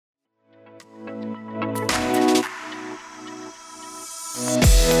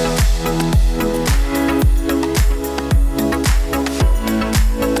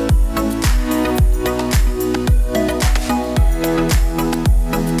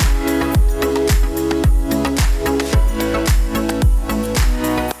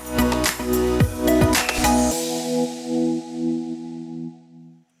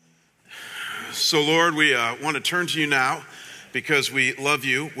So, Lord, we want to turn to you now because we love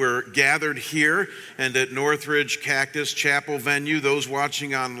you. We're gathered here and at Northridge Cactus Chapel venue. Those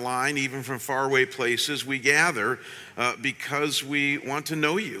watching online, even from faraway places, we gather because we want to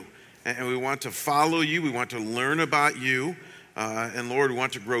know you and we want to follow you. We want to learn about you. And Lord, we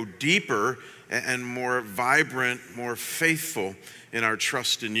want to grow deeper and more vibrant, more faithful in our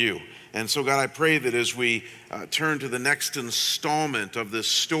trust in you. And so, God, I pray that as we turn to the next installment of this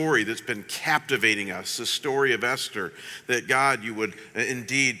story that's been captivating us, the story of Esther, that, God, you would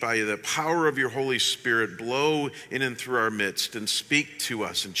indeed, by the power of your Holy Spirit, blow in and through our midst and speak to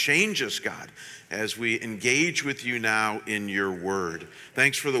us and change us, God, as we engage with you now in your word.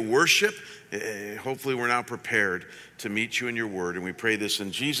 Thanks for the worship. Hopefully we're now prepared to meet you in your word. And we pray this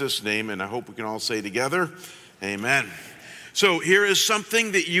in Jesus' name, and I hope we can all say together, amen. So here is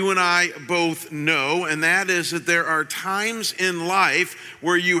something that you and I both know, and that is that there are times in life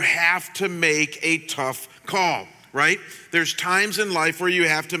where you have to make a tough call, right? There's times in life where you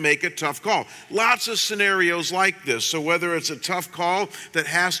have to make a tough call. Lots of scenarios like this. So whether it's a tough call that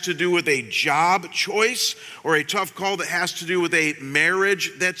has to do with a job choice, or a tough call that has to do with a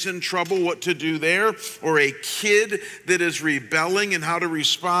marriage that's in trouble, what to do there, or a kid that is rebelling and how to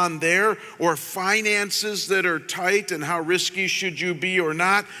respond there, or finances that are tight and how risky should you be or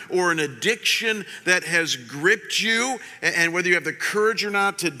not, or an addiction that has gripped you and whether you have the courage or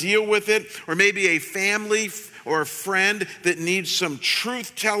not to deal with it, or maybe a family or a friend that needs some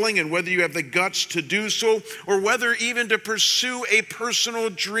truth telling and whether you have the guts to do so, or whether even to pursue a personal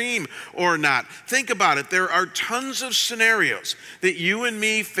dream or not. Think about it. There are tons of scenarios that you and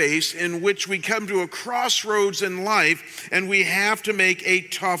me face in which we come to a crossroads in life and we have to make a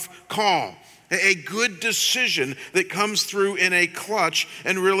tough call, a good decision that comes through in a clutch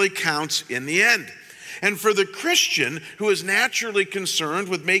and really counts in the end. And for the Christian who is naturally concerned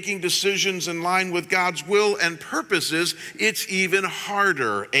with making decisions in line with God's will and purposes, it's even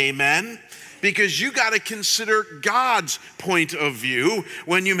harder, amen? Because you got to consider God's point of view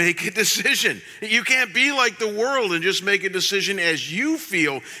when you make a decision. You can't be like the world and just make a decision as you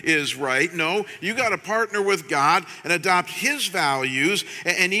feel is right. No, you got to partner with God and adopt his values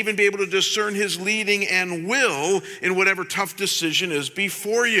and even be able to discern his leading and will in whatever tough decision is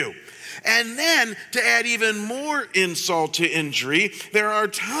before you. And then, to add even more insult to injury, there are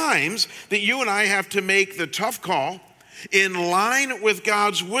times that you and I have to make the tough call in line with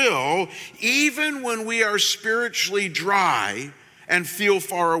God's will, even when we are spiritually dry and feel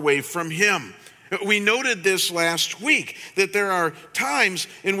far away from him. We noted this last week, that there are times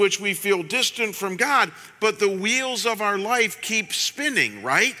in which we feel distant from God, but the wheels of our life keep spinning,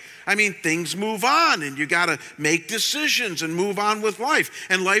 right? I mean, things move on and you got to make decisions and move on with life.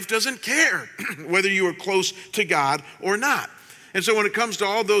 And life doesn't care whether you are close to God or not. And so when it comes to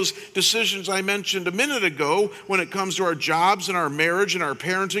all those decisions I mentioned a minute ago, when it comes to our jobs and our marriage and our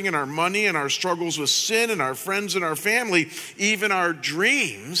parenting and our money and our struggles with sin and our friends and our family, even our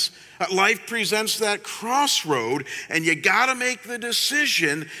dreams, life presents that crossroad and you got to make the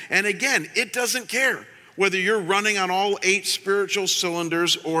decision. And again, it doesn't care whether you're running on all 8 spiritual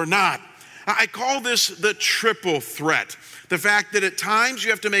cylinders or not. I call this the triple threat. The fact that at times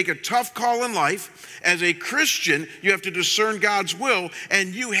you have to make a tough call in life. As a Christian, you have to discern God's will,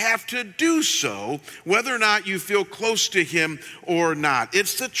 and you have to do so whether or not you feel close to him or not.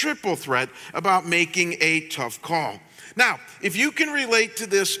 It's the triple threat about making a tough call. Now, if you can relate to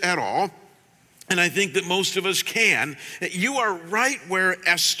this at all, and I think that most of us can, you are right where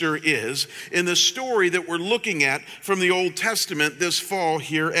Esther is in the story that we're looking at from the Old Testament this fall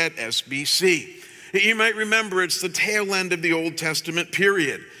here at SBC. You might remember it's the tail end of the Old Testament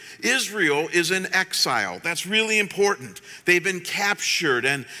period. Israel is in exile. That's really important. They've been captured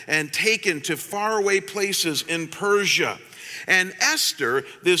and taken to faraway places in Persia. And Esther,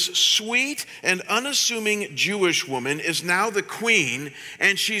 this sweet and unassuming Jewish woman, is now the queen,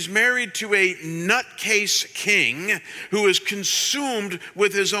 and she's married to a nutcase king who is consumed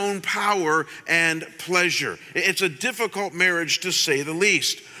with his own power and pleasure. It's a difficult marriage, to say the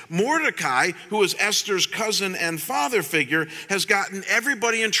least. Mordecai, who is Esther's cousin and father figure, has gotten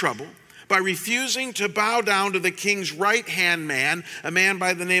everybody in trouble by refusing to bow down to the king's right-hand man, a man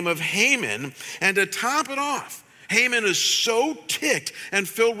by the name of Haman. And to top it off, Haman is so ticked and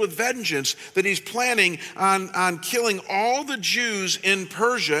filled with vengeance that he's planning on killing all the Jews in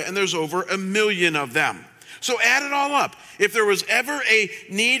Persia, and there's over 1 million of them. So add it all up. If there was ever a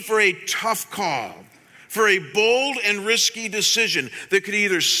need for a tough call, for a bold and risky decision that could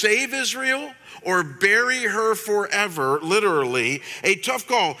either save Israel or bury her forever, literally, a tough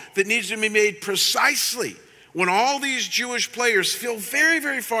call that needs to be made precisely when all these Jewish players feel very,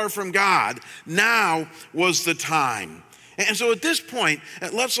 very far from God, now was the time. And so at this point,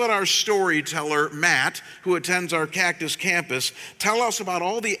 let's let our storyteller, Matt, who attends our Cactus campus, tell us about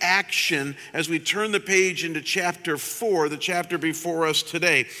all the action as we turn the page into chapter 4, the chapter before us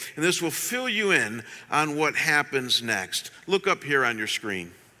today. And this will fill you in on what happens next. Look up here on your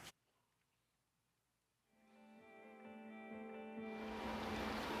screen.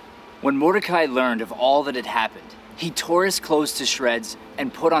 When Mordecai learned of all that had happened, he tore his clothes to shreds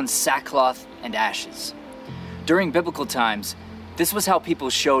and put on sackcloth and ashes. During biblical times, this was how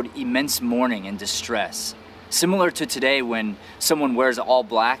people showed immense mourning and distress. Similar to today when someone wears all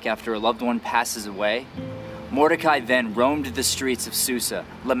black after a loved one passes away, Mordecai then roamed the streets of Susa,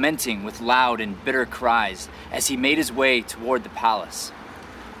 lamenting with loud and bitter cries as he made his way toward the palace.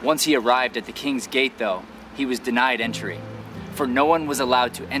 Once he arrived at the king's gate, though, he was denied entry, for no one was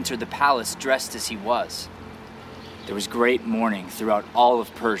allowed to enter the palace dressed as he was. There was great mourning throughout all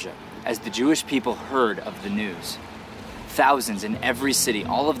of Persia as the Jewish people heard of the news. Thousands in every city,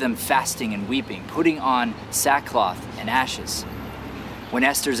 all of them fasting and weeping, putting on sackcloth and ashes. When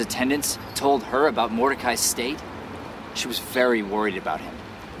Esther's attendants told her about Mordecai's state, she was very worried about him.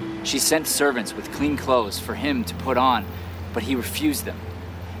 She sent servants with clean clothes for him to put on, but he refused them.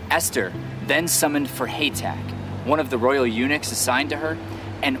 Esther then summoned for Hatak, one of the royal eunuchs assigned to her,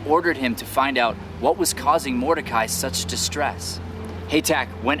 and ordered him to find out what was causing Mordecai such distress. Hatak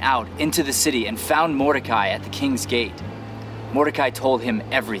went out into the city and found Mordecai at the king's gate. Mordecai told him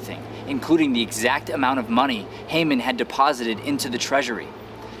everything, including the exact amount of money Haman had deposited into the treasury.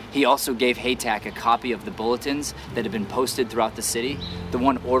 He also gave Hatak a copy of the bulletins that had been posted throughout the city, the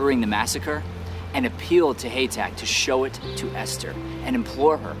one ordering the massacre, and appealed to Hatak to show it to Esther and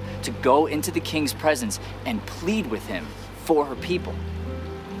implore her to go into the king's presence and plead with him for her people.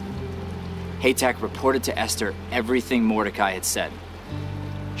 Hatak reported to Esther everything Mordecai had said.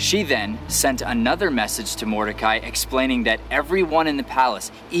 She then sent another message to Mordecai explaining that everyone in the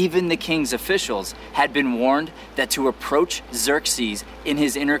palace, even the king's officials, had been warned that to approach Xerxes in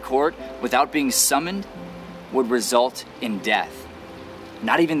his inner court without being summoned would result in death.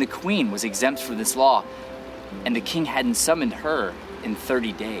 Not even the queen was exempt from this law, and the king hadn't summoned her in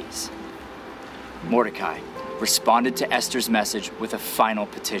 30 days. Mordecai responded to Esther's message with a final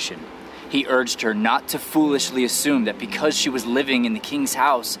petition. He urged her not to foolishly assume that because she was living in the king's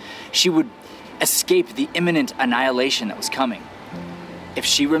house, she would escape the imminent annihilation that was coming. If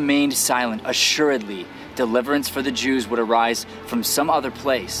she remained silent, assuredly, deliverance for the Jews would arise from some other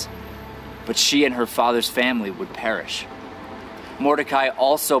place, but she and her father's family would perish. Mordecai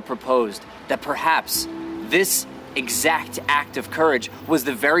also proposed that perhaps this exact act of courage was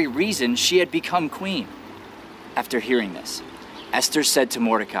the very reason she had become queen. After hearing this, Esther said to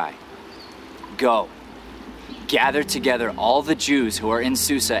Mordecai, "Go, gather together all the Jews who are in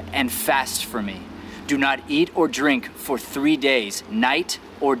Susa and fast for me. Do not eat or drink for 3 days, night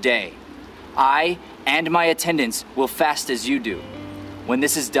or day. I and my attendants will fast as you do. When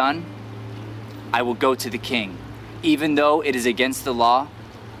this is done, I will go to the king, even though it is against the law,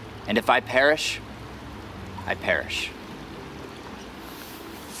 and if I perish, I perish."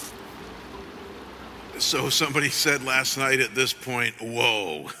 So somebody said last night at this point,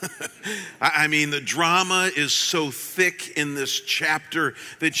 whoa. I mean, the drama is so thick in this chapter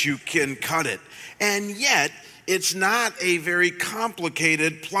that you can cut it. And yet, it's not a very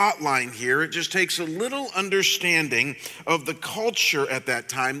complicated plot line here. It just takes a little understanding of the culture at that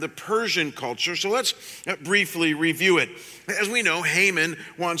time, the Persian culture. So let's briefly review it. As we know, Haman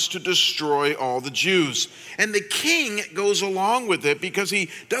wants to destroy all the Jews. And the king goes along with it because he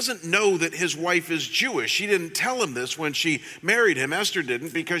doesn't know that his wife is Jewish. She didn't tell him this when she married him. Esther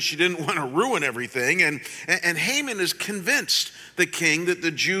didn't, because she didn't want to ruin everything. And Haman is convinced, the king, that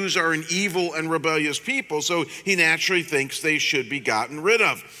the Jews are an evil and rebellious people, so he naturally thinks they should be gotten rid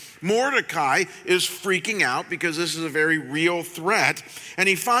of. Mordecai is freaking out because this is a very real threat, and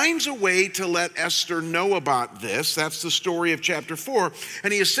he finds a way to let Esther know about this. That's the story of chapter 4,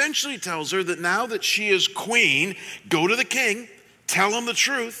 and he essentially tells her that now that she is queen, go to the king, tell him the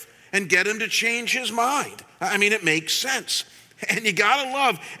truth, and get him to change his mind. I mean, it makes sense. And you gotta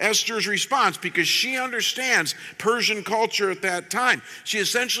love Esther's response, because she understands Persian culture at that time. She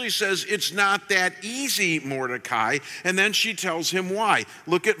essentially says, "It's not that easy, Mordecai." And then she tells him why.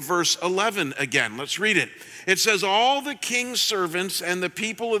 Look at verse 11 again. Let's read it. It says, "All the king's servants and the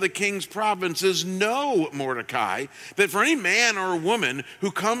people of the king's provinces know, Mordecai, that for any man or woman who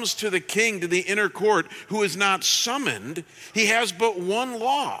comes to the king to the inner court who is not summoned, he has but one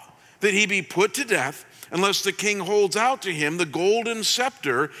law, that he be put to death, unless the king holds out to him the golden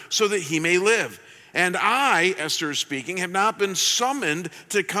scepter so that he may live. And I, Esther is speaking, have not been summoned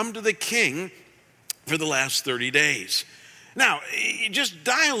to come to the king for the last 30 days. Now, you just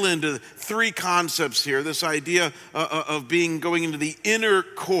dial into three concepts here. This idea of going into the inner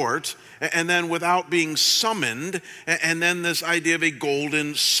court, and then without being summoned, and then this idea of a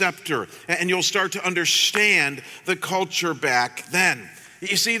golden scepter. And you'll start to understand the culture back then.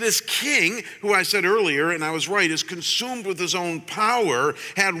 You see, this king, who I said earlier, and I was right, is consumed with his own power,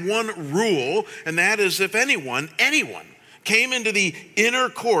 had one rule, and that is if anyone came into the inner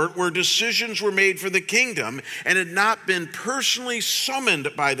court where decisions were made for the kingdom and had not been personally summoned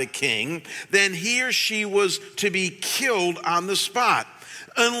by the king, then he or she was to be killed on the spot.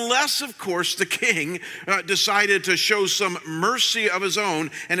 Unless, of course, the king decided to show some mercy of his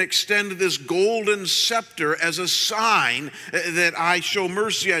own and extend this golden scepter as a sign that I show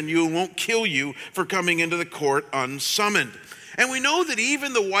mercy on you and won't kill you for coming into the court unsummoned. And we know that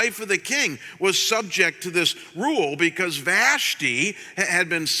even the wife of the king was subject to this rule because Vashti had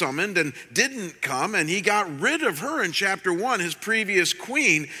been summoned and didn't come, and he got rid of her in chapter 1, his previous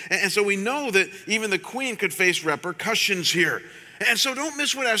queen. And so we know that even the queen could face repercussions here. And so don't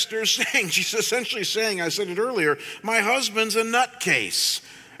miss what Esther is saying. She's essentially saying, I said it earlier, my husband's a nutcase.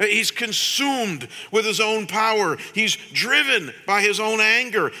 He's consumed with his own power. He's driven by his own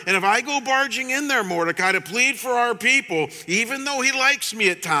anger. And if I go barging in there, Mordecai, to plead for our people, even though he likes me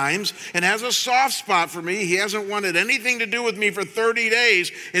at times and has a soft spot for me, he hasn't wanted anything to do with me for 30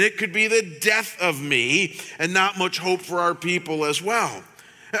 days, and it could be the death of me and not much hope for our people as well.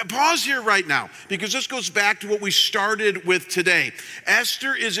 Pause here right now, because this goes back to what we started with today.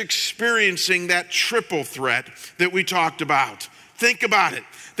 Esther is experiencing that triple threat that we talked about. Think about it.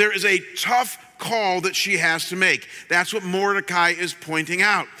 There is a tough call that she has to make. That's what Mordecai is pointing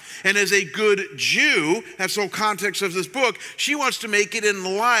out. And as a good Jew, that's the whole context of this book, she wants to make it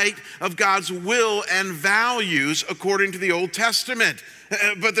in light of God's will and values according to the Old Testament.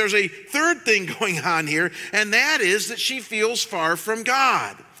 But there's a third thing going on here, and that is that she feels far from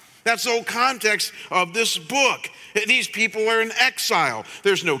God. That's the whole context of this book. These people are in exile.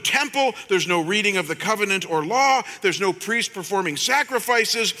 There's no temple. There's no reading of the covenant or law. There's no priest performing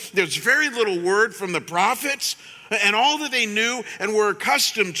sacrifices. There's very little word from the prophets. And all that they knew and were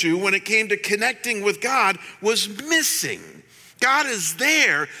accustomed to when it came to connecting with God was missing. God is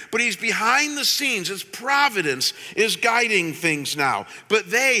there, but he's behind the scenes. His providence is guiding things now.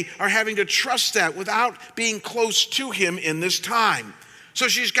 But they are having to trust that without being close to him in this time. So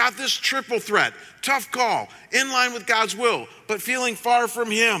she's got this triple threat, tough call, in line with God's will, but feeling far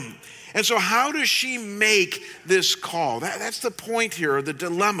from him. And so how does she make this call? That's the point here, the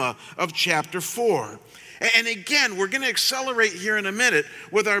dilemma of chapter 4. And again, we're going to accelerate here in a minute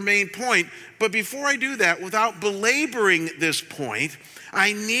with our main point. But before I do that, without belaboring this point,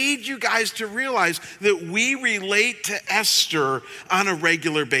 I need you guys to realize that we relate to Esther on a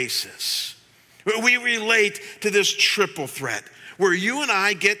regular basis. We relate to this triple threat, where you and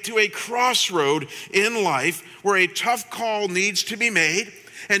I get to a crossroad in life where a tough call needs to be made.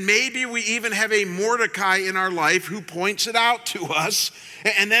 And maybe we even have a Mordecai in our life who points it out to us.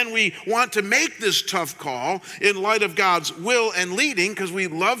 And then we want to make this tough call in light of God's will and leading because we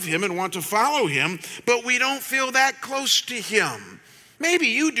love him and want to follow him, but we don't feel that close to him. Maybe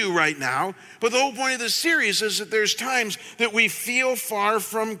you do right now, but the whole point of this series is that there's times that we feel far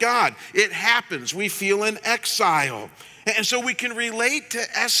from God. It happens. We feel in exile. And so we can relate to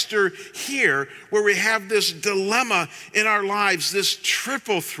Esther here, where we have this dilemma in our lives, this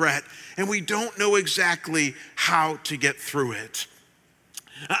triple threat, and we don't know exactly how to get through it.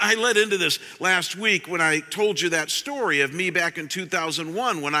 I led into this last week when I told you that story of me back in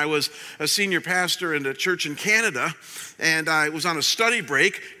 2001 when I was a senior pastor in a church in Canada, and I was on a study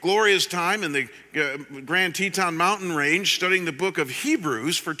break, glorious time in the Grand Teton Mountain Range, studying the book of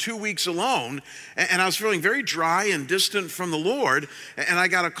Hebrews for 2 weeks alone, and I was feeling very dry and distant from the Lord, and I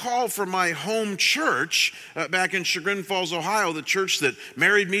got a call from my home church back in Chagrin Falls, Ohio, the church that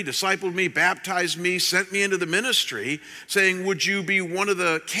married me, discipled me, baptized me, sent me into the ministry, saying, would you be one of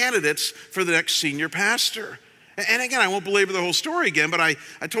the candidates for the next senior pastor? And again, I won't belabor the whole story again, but I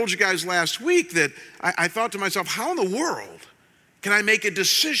told you guys last week that I thought to myself, how in the world can I make a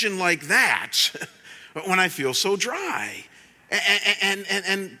decision like that when I feel so dry?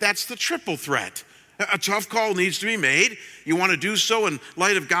 And that's the triple threat. A tough call needs to be made. You want to do so in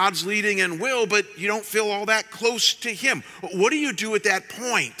light of God's leading and will, but you don't feel all that close to him. What do you do at that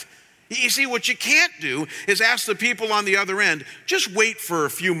point? You see, what you can't do is ask the people on the other end, just wait for a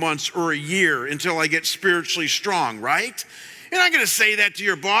few months or a year until I get spiritually strong, right? You're not going to say that to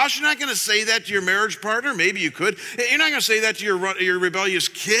your boss. You're not going to say that to your marriage partner. Maybe you could. You're not going to say that to your rebellious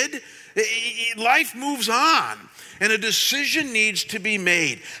kid. Life moves on, and a decision needs to be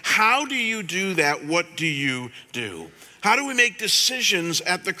made. How do you do that? What do you do? How do we make decisions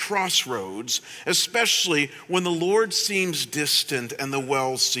at the crossroads, especially when the Lord seems distant and the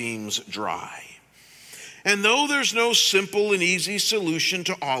well seems dry? And though there's no simple and easy solution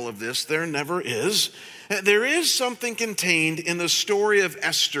to all of this, there never is, there is something contained in the story of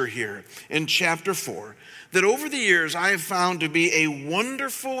Esther here in chapter 4 that over the years I have found to be a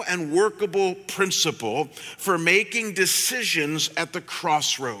wonderful and workable principle for making decisions at the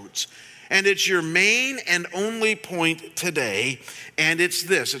crossroads. And it's your main and only point today, and it's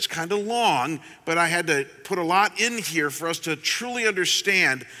this. It's kind of long, but I had to put a lot in here for us to truly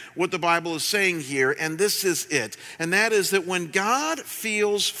understand what the Bible is saying here, and this is it. And that is that when God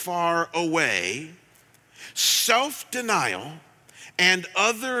feels far away, self-denial and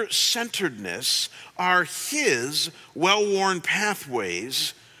other-centeredness are his well-worn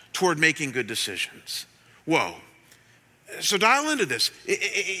pathways toward making good decisions. Whoa. So dial into this.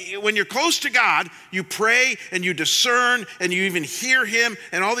 When you're close to God, you pray and you discern and you even hear him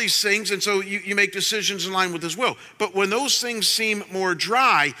and all these things, and so you make decisions in line with his will. But when those things seem more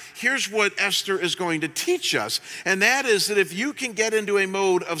dry, here's what Esther is going to teach us, and that is that if you can get into a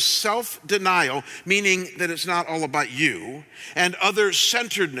mode of self-denial, meaning that it's not all about you, and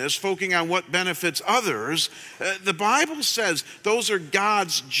other-centeredness, focusing on what benefits others, the Bible says those are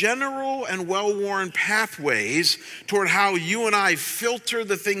God's general and well-worn pathways toward how you and I filter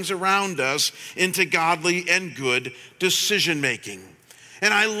the things around us into godly and good decision making.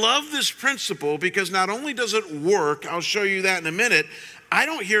 And I love this principle because not only does it work, I'll show you that in a minute, I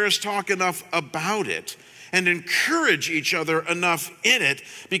don't hear us talk enough about it and encourage each other enough in it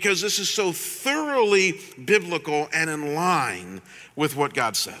because this is so thoroughly biblical and in line with what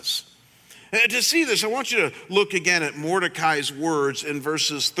God says. To see this, I want you to look again at Mordecai's words in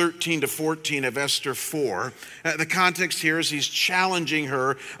verses 13 to 14 of Esther 4. The context here is he's challenging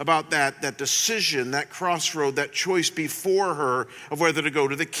her about that decision, that crossroad, that choice before her of whether to go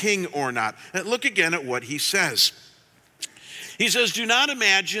to the king or not. Look again at what he says. He says, "Do not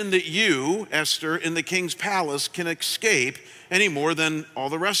imagine that you, Esther, in the king's palace can escape any more than all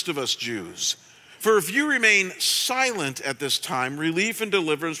the rest of us Jews. For if you remain silent at this time, relief and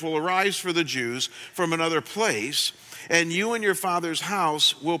deliverance will arise for the Jews from another place, and you and your father's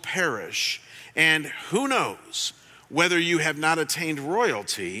house will perish. And who knows whether you have not attained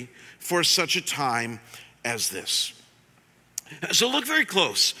royalty for such a time as this." So look very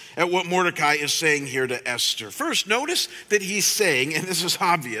close at what Mordecai is saying here to Esther. First, notice that he's saying, and this is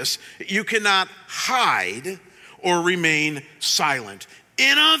obvious, you cannot hide or remain silent.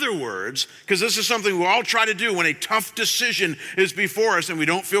 In other words, because this is something we all try to do when a tough decision is before us and we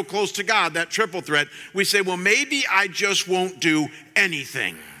don't feel close to God, that triple threat, we say, well, maybe I just won't do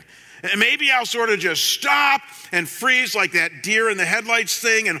anything. And maybe I'll sort of just stop and freeze like that deer in the headlights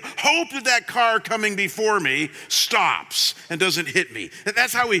thing and hope that car coming before me stops and doesn't hit me.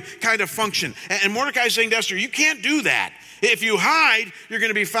 That's how we kind of function. And Mordecai is saying to Esther, you can't do that. If you hide, you're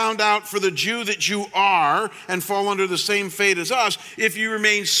going to be found out for the Jew that you are and fall under the same fate as us. If you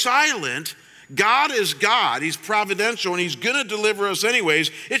remain silent, God is God. He's providential and he's going to deliver us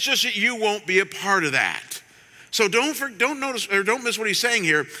anyways. It's just that you won't be a part of that. So don't miss what he's saying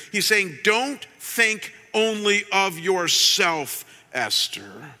here. He's saying, don't think only of yourself,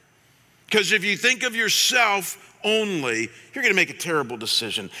 Esther. Because if you think of yourself only, you're going to make a terrible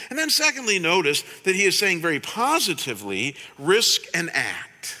decision. And then secondly, notice that he is saying very positively, risk and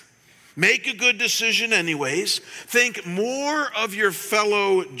act. Make a good decision anyways. Think more of your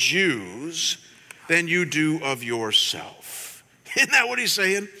fellow Jews than you do of yourself. Isn't that what he's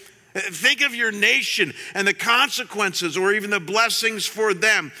saying? Think of your nation and the consequences or even the blessings for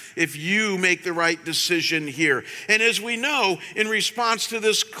them if you make the right decision here. And as we know, in response to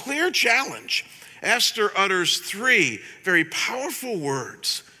this clear challenge, Esther utters three very powerful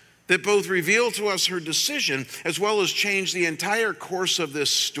words that both reveal to us her decision as well as change the entire course of this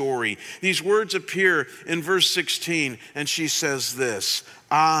story. These words appear in verse 16, and she says this,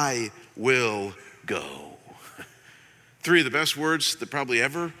 I will go. Three of the best words that probably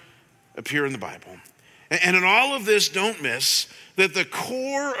ever appear in the Bible. And in all of this, don't miss that the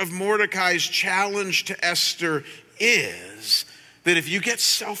core of Mordecai's challenge to Esther is that if you get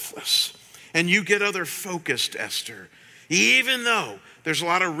selfless and you get other focused, Esther, even though there's a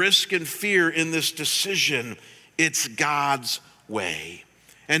lot of risk and fear in this decision, it's God's way.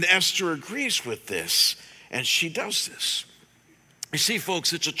 And Esther agrees with this, and she does this. You see,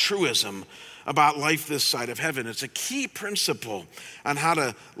 folks, it's a truism about life this side of heaven. It's a key principle on how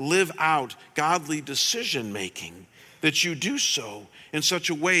to live out godly decision making. that you do so in such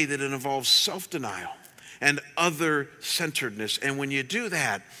a way that it involves self-denial and other-centeredness. And when you do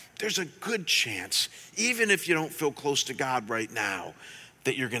that, there's a good chance, even if you don't feel close to God right now,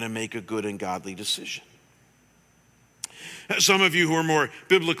 that you're going to make a good and godly decision. Some of you who are more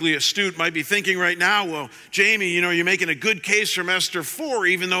biblically astute might be thinking right now, well, Jamie, you're making a good case from Esther 4,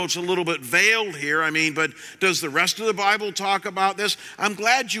 even though it's a little bit veiled here. But does the rest of the Bible talk about this? I'm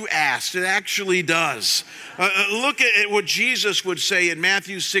glad you asked. It actually does. Look at what Jesus would say in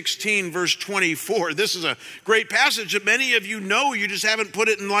Matthew 16, verse 24. This is a great passage that many of you know. You just haven't put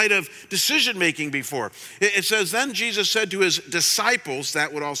it in light of decision making before. It says, then Jesus said to his disciples,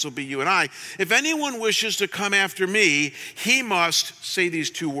 that would also be you and I, if anyone wishes to come after me, he must say these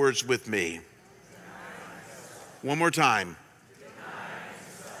two words with me. One more time.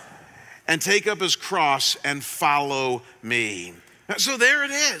 And take up his cross and follow me. So there it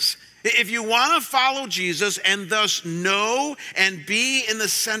is. If you want to follow Jesus and thus know and be in the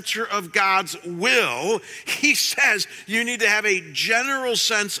center of God's will, he says you need to have a general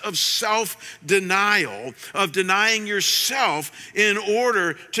sense of self-denial, of denying yourself in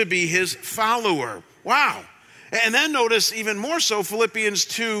order to be his follower. Wow. And then notice even more so, Philippians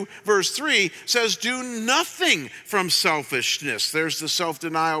 2 verse 3 says, do nothing from selfishness. There's the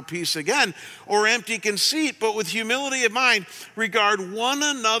self-denial piece again, or empty conceit, but with humility of mind, regard one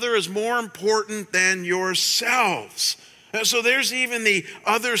another as more important than yourselves. So there's even the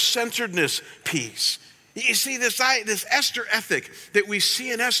other-centeredness piece. You see, this Esther ethic that we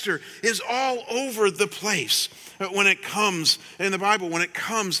see in Esther is all over the place when it comes in the Bible, when it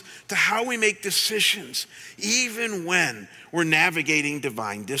comes to how we make decisions, even when we're navigating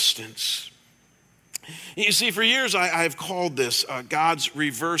divine distance. You see, for years I've called this God's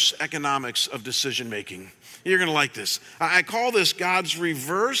reverse economics of decision making. You're going to like this. I call this God's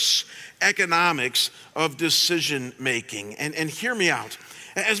reverse economics of decision making. And hear me out.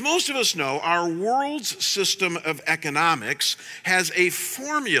 As most of us know, our world's system of economics has a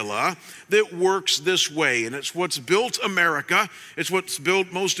formula that works this way, and it's what's built America, it's what's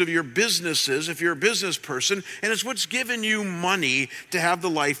built most of your businesses if you're a business person, and it's what's given you money to have the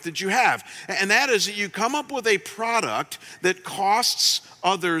life that you have. And that is that you come up with a product that costs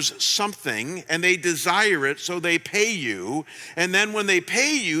others something, and they desire it, so they pay you. And then when they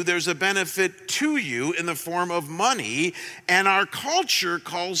pay you, there's a benefit to you in the form of money, and our culture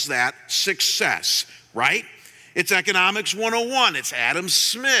calls that success, right? It's Economics 101. It's Adam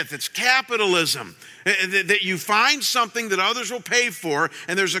Smith. It's capitalism. That you find something that others will pay for,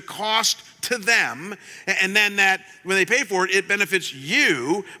 and there's a cost to them, and then that when they pay for it, it benefits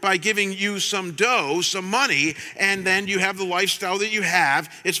you by giving you some dough, some money, and then you have the lifestyle that you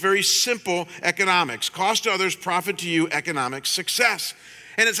have. It's very simple economics. Cost to others, profit to you, economic success.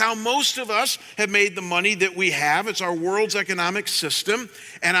 And it's how most of us have made the money that we have. It's our world's economic system.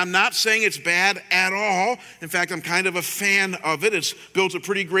 And I'm not saying it's bad at all. In fact, I'm kind of a fan of it. It's built a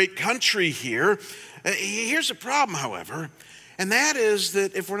pretty great country here. Here's the problem, however, and that is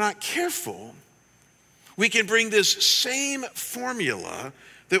that if we're not careful, we can bring this same formula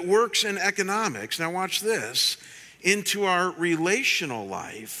that works in economics, now watch this, into our relational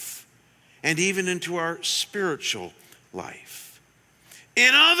life and even into our spiritual life.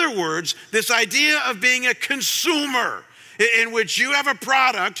 In other words, this idea of being a consumer in which you have a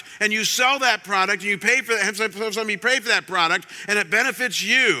product and you sell that product and you pay for that, you pay for that product and it benefits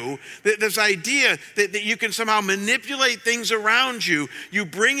you, this idea that you can somehow manipulate things around you, you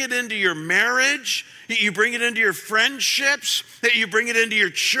bring it into your marriage, you bring it into your friendships, you bring it into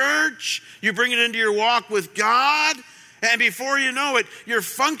your church, you bring it into your walk with God, and before you know it, you're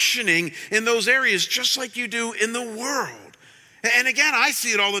functioning in those areas just like you do in the world. And again, I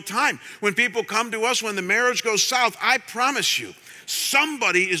see it all the time. When people come to us, when the marriage goes south, I promise you,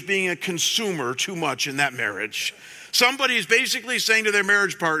 somebody is being a consumer too much in that marriage. Somebody is basically saying to their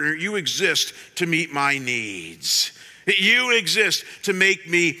marriage partner, you exist to meet my needs. You exist to make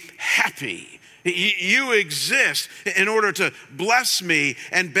me happy. You exist in order to bless me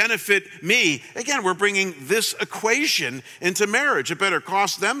and benefit me. Again, we're bringing this equation into marriage. It better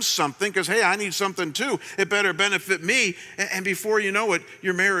cost them something because, hey, I need something too. It better benefit me. And before you know it,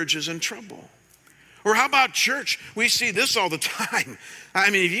 your marriage is in trouble. Or how about church? We see this all the time. I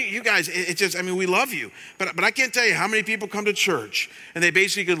mean, you guys, we love you. But I can't tell you how many people come to church and they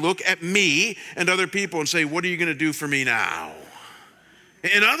basically look at me and other people and say, what are you going to do for me now?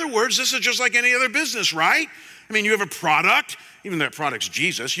 In other words, this is just like any other business, right? I mean, you have a product, even though that product's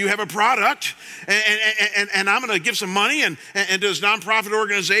Jesus. You have a product, and I'm going to give some money and to this nonprofit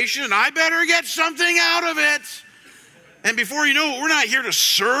organization, and I better get something out of it. And before you know it, we're not here to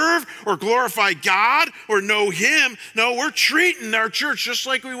serve or glorify God or know Him. No, we're treating our church just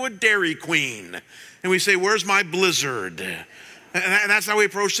like we would Dairy Queen. And we say, where's my Blizzard? And that's how we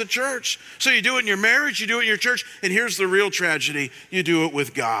approach the church. So you do it in your marriage, you do it in your church, and here's the real tragedy. You do it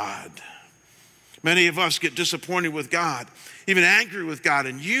with God. Many of us get disappointed with God, even angry with God,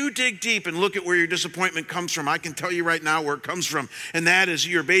 and you dig deep and look at where your disappointment comes from. I can tell you right now where it comes from, and that is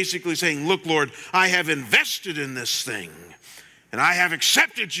you're basically saying, look, Lord, I have invested in this thing, and I have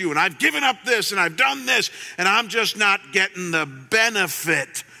accepted you, and I've given up this, and I've done this, and I'm just not getting the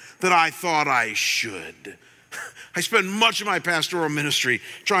benefit that I thought I should. I spend much of my pastoral ministry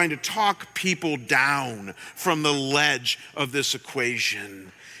trying to talk people down from the ledge of this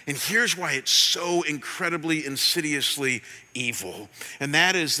equation. And here's why it's so incredibly insidiously evil. And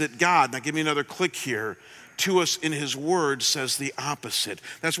that is that God, now give me another click here, to us in His Word says the opposite.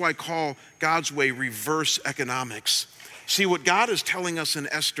 That's why I call God's way reverse economics. See, what God is telling us in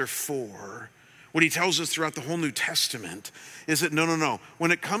Esther 4, what He tells us throughout the whole New Testament, is that no.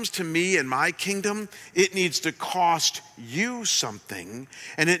 When it comes to me and my kingdom, it needs to cost you something,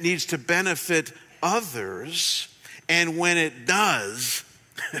 and it needs to benefit others. And when it does,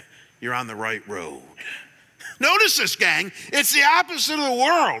 you're on the right road. Notice this, gang. It's the opposite of the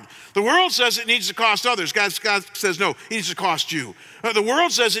world. The world says it needs to cost others. God says, no, it needs to cost you. The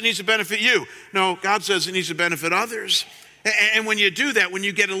world says it needs to benefit you. No, God says it needs to benefit others. And when you do that, when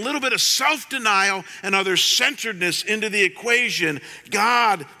you get a little bit of self-denial and other-centeredness into the equation,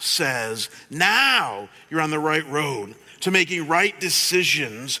 God says, now you're on the right road to making right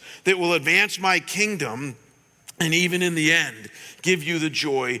decisions that will advance my kingdom and even in the end, give you the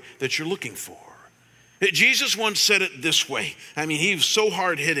joy that you're looking for. Jesus once said it this way. I mean, he was so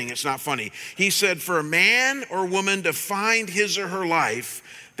hard-hitting, it's not funny. He said, for a man or woman to find his or her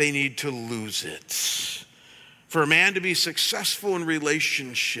life, they need to lose it. For a man to be successful in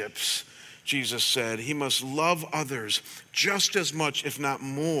relationships, Jesus said, he must love others just as much, if not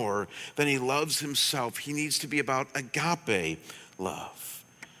more, than he loves himself. He needs to be about agape love.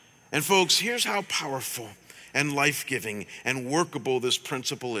 And folks, here's how powerful and life-giving and workable this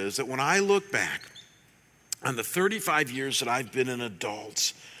principle is, that when I look back on the 35 years that I've been an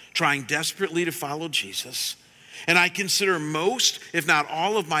adult, trying desperately to follow Jesus, and I consider most, if not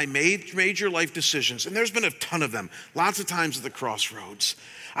all of my major life decisions, and there's been a ton of them, lots of times at the crossroads,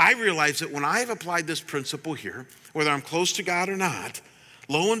 I realize that when I have applied this principle here, whether I'm close to God or not,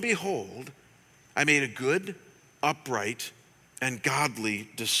 lo and behold, I made a good, upright, and godly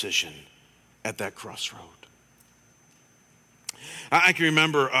decision at that crossroad. I can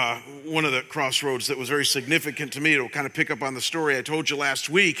remember one of the crossroads that was very significant to me. It'll kind of pick up on the story I told you last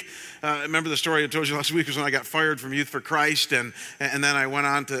week. Remember the story I told you last week was when I got fired from Youth for Christ, and then I went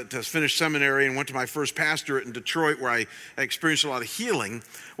on to finish seminary and went to my first pastorate in Detroit, where I experienced a lot of healing.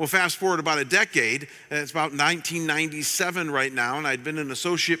 Well, fast forward about a decade, it's about 1997 right now, and I'd been an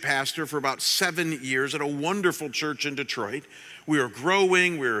associate pastor for about 7 years at a wonderful church in Detroit. We were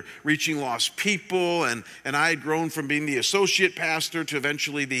growing, we were reaching lost people, and I had grown from being the associate pastor to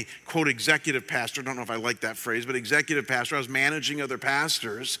eventually the, quote, executive pastor. I don't know if I like that phrase, but executive pastor. I was managing other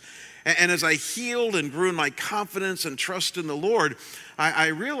pastors. And as I healed and grew in my confidence and trust in the Lord, I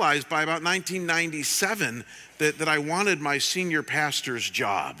realized by about 1997 that I wanted my senior pastor's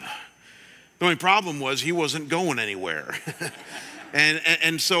job. The only problem was he wasn't going anywhere.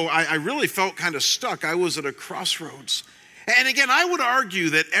 and so I really felt kind of stuck. I was at a crossroads. And again, I would argue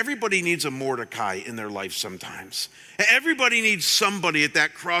that everybody needs a Mordecai in their life sometimes. Everybody needs somebody at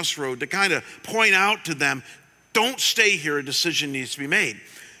that crossroad to kind of point out to them, don't stay here, a decision needs to be made.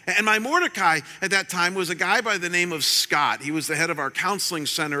 And my Mordecai at that time was a guy by the name of Scott. He was the head of our counseling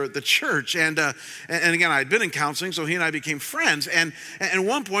center at the church. And again, I had been in counseling, so he and I became friends. And at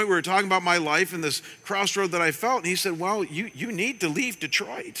one point, we were talking about my life and this crossroad that I felt. And he said, well, you need to leave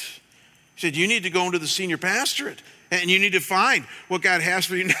Detroit. He said, you need to go into the senior pastorate. And you need to find what God has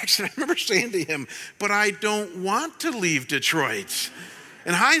for you next. And I remember saying to him, but I don't want to leave Detroit.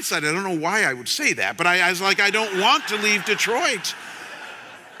 In hindsight, I don't know why I would say that, but I was like, I don't want to leave Detroit.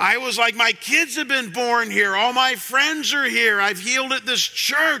 I was like, my kids have been born here. All my friends are here. I've healed at this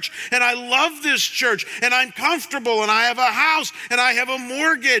church, and I love this church, and I'm comfortable, and I have a house, and I have a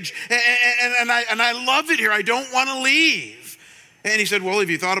mortgage, and I love it here. I don't want to leave. And he said, well, have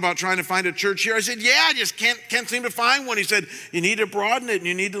you thought about trying to find a church here? I said, yeah, I just can't seem to find one. He said, you need to broaden it and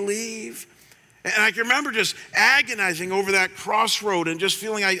you need to leave. And I can remember just agonizing over that crossroad and just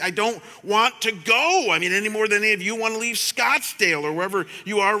feeling I don't want to go. I mean, any more than any of you want to leave Scottsdale or wherever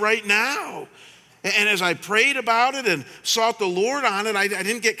you are right now. And as I prayed about it and sought the Lord on it, I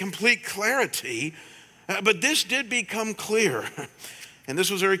didn't get complete clarity But this did become clear, and this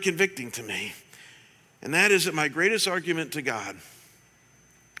was very convicting to me. And that is that my greatest argument to God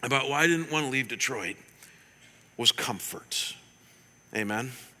about why I didn't want to leave Detroit was comfort.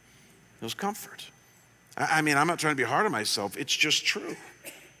 Amen? It was comfort. I mean, I'm not trying to be hard on myself. It's just true.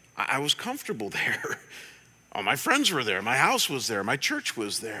 I was comfortable there. All my friends were there. My house was there. My church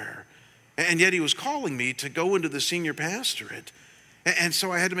was there. And yet he was calling me to go into the senior pastorate. And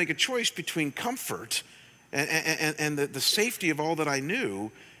so I had to make a choice between comfort and the safety of all that I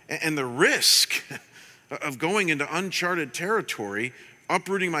knew and the risk of going into uncharted territory,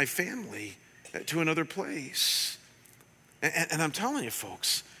 uprooting my family to another place. And I'm telling you,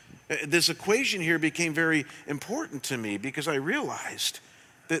 folks, this equation here became very important to me because I realized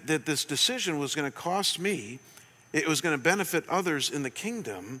that this decision was going to cost me, it was going to benefit others in the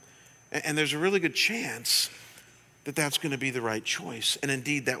kingdom, and there's a really good chance that that's going to be the right choice. And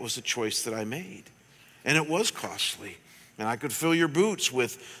indeed, that was the choice that I made. And it was costly. And I could fill your boots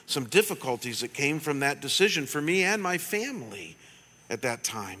with some difficulties that came from that decision for me and my family at that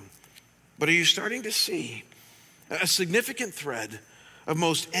time. But are you starting to see a significant thread of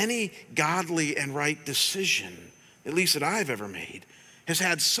most any godly and right decision, at least that I've ever made, has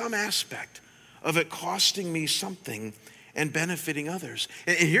had some aspect of it costing me something and benefiting others?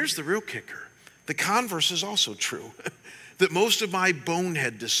 And here's the real kicker. The converse is also true, that most of my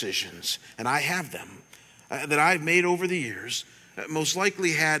bonehead decisions, and I have them, that I've made over the years, most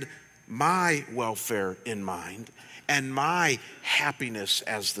likely had my welfare in mind and my happiness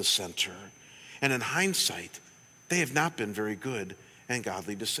as the center. And in hindsight, they have not been very good and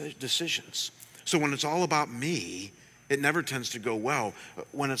godly decisions. So when it's all about me, it never tends to go well.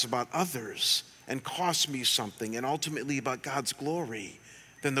 When it's about others and costs me something and ultimately about God's glory,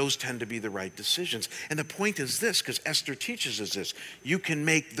 then those tend to be the right decisions. And the point is this, because Esther teaches us this: you can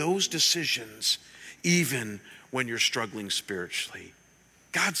make those decisions even when you're struggling spiritually.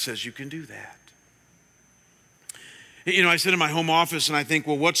 God says you can do that. You know, I sit in my home office and I think,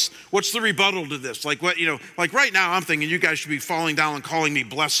 well, what's the rebuttal to this? Like right now I'm thinking you guys should be falling down and calling me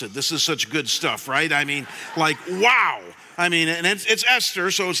blessed. This is such good stuff, right? I mean, like, wow. I mean, and it's Esther,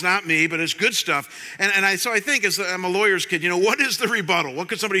 so it's not me, but it's good stuff. So I think, as I'm a lawyer's kid, what is the rebuttal? What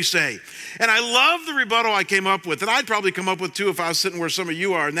could somebody say? And I love the rebuttal I came up with, that I'd probably come up with too if I was sitting where some of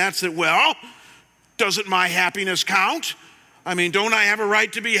you are, and that's that, well, doesn't my happiness count? I mean, don't I have a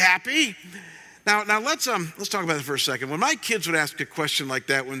right to be happy? Now let's talk about it for a second. When my kids would ask a question like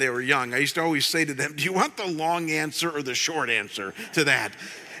that when they were young, I used to always say to them, do you want the long answer or the short answer to that?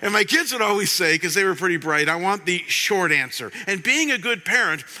 And my kids would always say, because they were pretty bright, I want the short answer. And being a good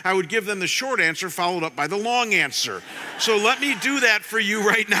parent, I would give them the short answer followed up by the long answer. So let me do that for you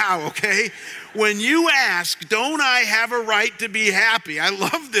right now, okay? When you ask, don't I have a right to be happy? I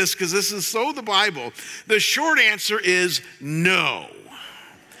love this because this is so the Bible. The short answer is no.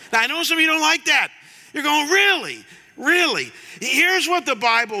 Now, I know some of you don't like that. You're going, really? Really? Here's what the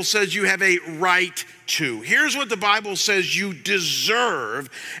Bible says you have a right to. Here's what the Bible says you deserve,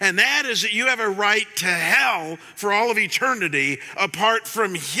 and that is that you have a right to hell for all of eternity apart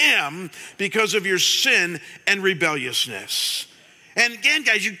from Him because of your sin and rebelliousness. And again,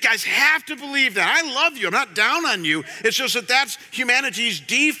 guys, you guys have to believe that. I love you. I'm not down on you. It's just that that's humanity's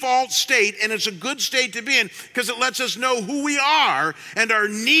default state, and it's a good state to be in because it lets us know who we are and our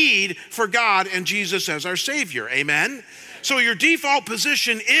need for God and Jesus as our Savior. Amen? So your default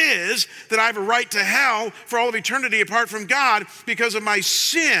position is that I have a right to hell for all of eternity apart from God because of my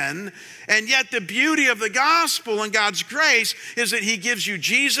sin. And yet the beauty of the gospel and God's grace is that He gives you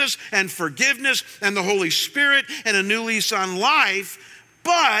Jesus and forgiveness and the Holy Spirit and a new lease on life.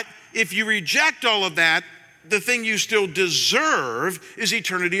 But if you reject all of that, the thing you still deserve is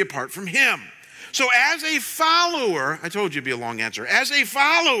eternity apart from Him. So as a follower, I told you it'd be a long answer. As a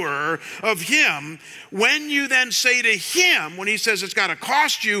follower of Him, when you then say to Him, when He says it's got to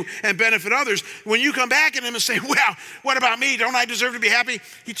cost you and benefit others, when you come back at Him and say, well, what about me? Don't I deserve to be happy?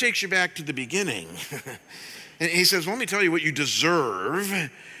 He takes you back to the beginning. And He says, well, let me tell you what you deserve.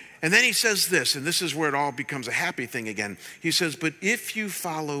 And then He says this, and this is where it all becomes a happy thing again. He says, but if you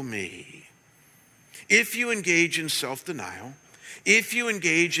follow me, if you engage in self-denial, if you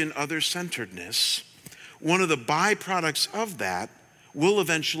engage in other-centeredness, one of the byproducts of that will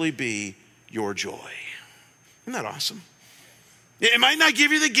eventually be your joy. Isn't that awesome? It might not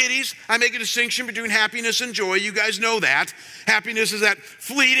give you the giddies. I make a distinction between happiness and joy. You guys know that. Happiness is that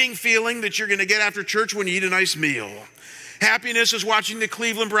fleeting feeling that you're going to get after church when you eat a nice meal. Happiness is watching the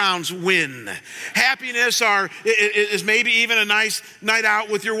Cleveland Browns win. Happiness is maybe even a nice night out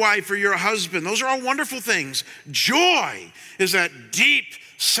with your wife or your husband. Those are all wonderful things. Joy is that deep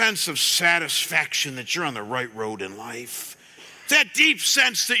sense of satisfaction that you're on the right road in life. That deep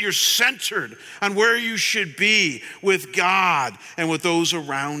sense that you're centered on where you should be with God and with those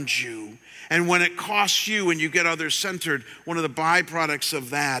around you. And when it costs you and you get others centered, one of the byproducts of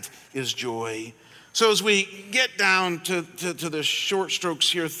that is joy. So as we get down to the short strokes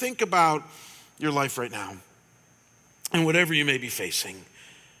here, think about your life right now and whatever you may be facing.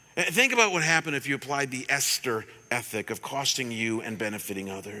 Think about what happened if you applied the Esther ethic of costing you and benefiting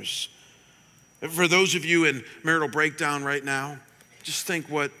others. For those of you in marital breakdown right now, just think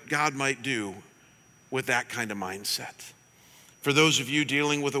what God might do with that kind of mindset. For those of you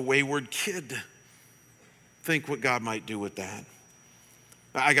dealing with a wayward kid, think what God might do with that.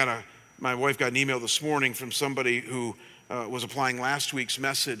 My wife got an email this morning from somebody who was applying last week's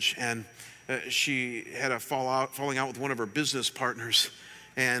message, and she had a falling out with one of her business partners,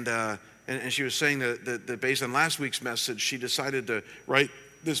 and she was saying that based on last week's message, she decided to write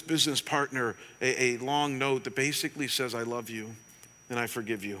this business partner a long note that basically says, I love you and I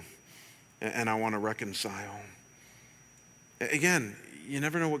forgive you and I want to reconcile. Again, you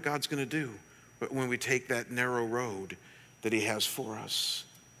never know what God's going to do when we take that narrow road that he has for us.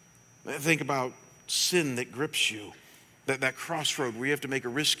 Think about sin that grips you, that crossroad where you have to make a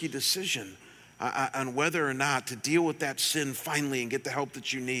risky decision on whether or not to deal with that sin finally and get the help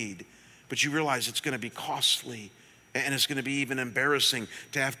that you need. But you realize it's going to be costly. And it's going to be even embarrassing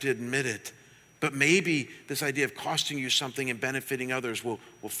to have to admit it. But maybe this idea of costing you something and benefiting others will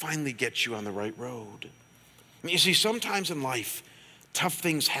finally get you on the right road. You see, sometimes in life, tough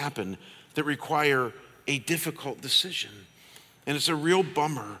things happen that require a difficult decision. And it's a real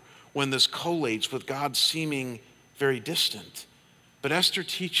bummer when this collates with God seeming very distant. But Esther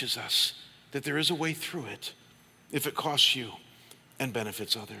teaches us that there is a way through it if it costs you and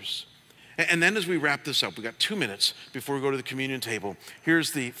benefits others. And then as we wrap this up, we got 2 minutes before we go to the communion table.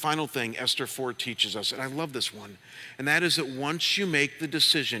 Here's the final thing Esther 4 teaches us, and I love this one. And that is that once you make the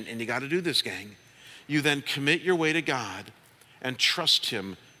decision, and you got to do this, gang, you then commit your way to God and trust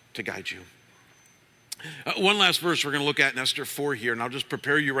him to guide you. One last verse we're going to look at in Esther 4 here, and I'll just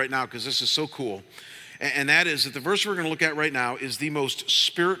prepare you right now because this is so cool. And that is that the verse we're going to look at right now is the most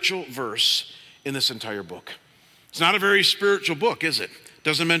spiritual verse in this entire book. It's not a very spiritual book, is it?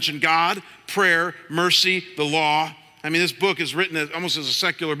 Doesn't mention God, prayer, mercy, the law. I mean, this book is written almost as a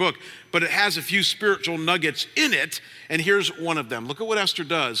secular book, but it has a few spiritual nuggets in it, and here's one of them. Look at what Esther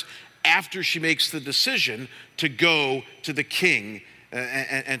does after she makes the decision to go to the king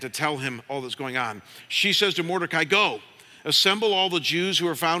and to tell him all that's going on. She says to Mordecai, go, assemble all the Jews who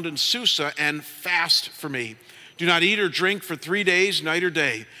are found in Susa and fast for me. Do not eat or drink for 3 days, night or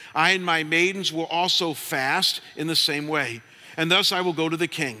day. I and my maidens will also fast in the same way. And thus I will go to the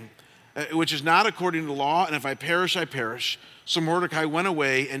king, which is not according to the law, and if I perish, I perish. So Mordecai went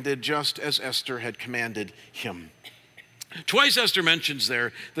away and did just as Esther had commanded him. Twice Esther mentions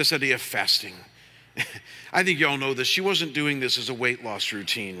there this idea of fasting. I think you all know this. She wasn't doing this as a weight loss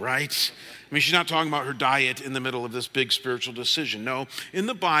routine, right? I mean, she's not talking about her diet in the middle of this big spiritual decision. No, in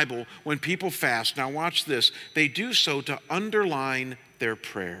the Bible, when people fast, now watch this, they do so to underline their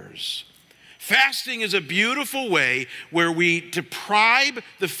prayers. Fasting is a beautiful way where we deprive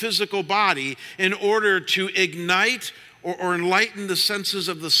the physical body in order to ignite or enlighten the senses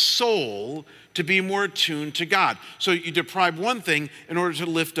of the soul to be more attuned to God. So you deprive one thing in order to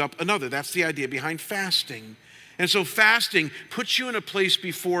lift up another. That's the idea behind fasting. And so fasting puts you in a place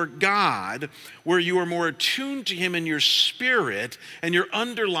before God where you are more attuned to him in your spirit and you're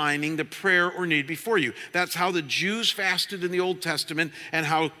underlining the prayer or need before you. That's how the Jews fasted in the Old Testament and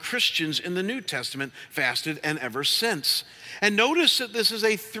how Christians in the New Testament fasted and ever since. And notice that this is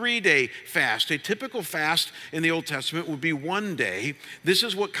a 3-day fast. A typical fast in the Old Testament would be 1 day. This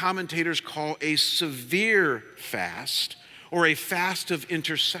is what commentators call a severe fast or a fast of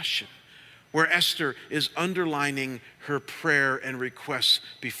intercession, where Esther is underlining her prayer and requests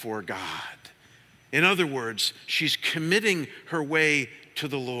before God. In other words, she's committing her way to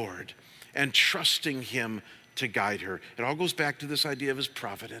the Lord and trusting him to guide her. It all goes back to this idea of his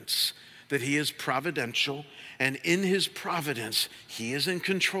providence, that he is providential, and in his providence, he is in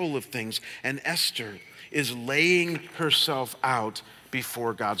control of things, and Esther is laying herself out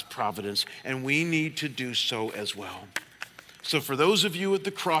before God's providence, and we need to do so as well. So for those of you at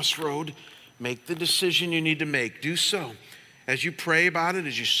the crossroad, make the decision you need to make. Do so. As you pray about it,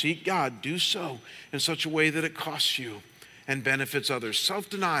 as you seek God, do so in such a way that it costs you and benefits others.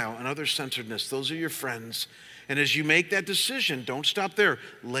 Self-denial and other-centeredness, those are your friends. And as you make that decision, don't stop there.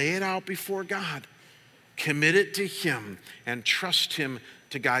 Lay it out before God. Commit it to him and trust him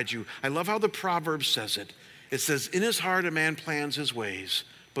to guide you. I love how the Proverbs says it. It says, in his heart a man plans his ways,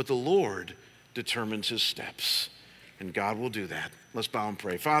 but the Lord determines his steps. And God will do that. Let's bow and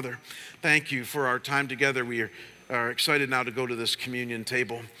pray. Father, thank you for our time together. We are excited now to go to this communion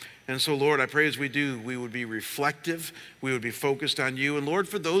table. And so, Lord, I pray as we do, we would be reflective, we would be focused on you. And Lord,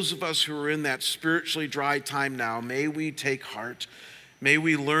 for those of us who are in that spiritually dry time now, may we take heart. May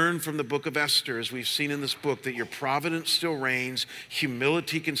we learn from the book of Esther, as we've seen in this book, that your providence still reigns,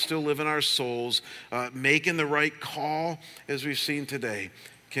 humility can still live in our souls, making the right call, as we've seen today,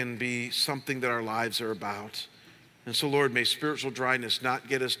 can be something that our lives are about. And so, Lord, may spiritual dryness not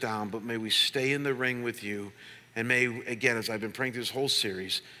get us down, but may we stay in the ring with you. And may, again, as I've been praying through this whole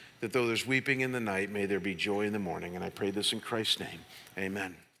series, that though there's weeping in the night, may there be joy in the morning. And I pray this in Christ's name.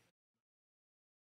 Amen.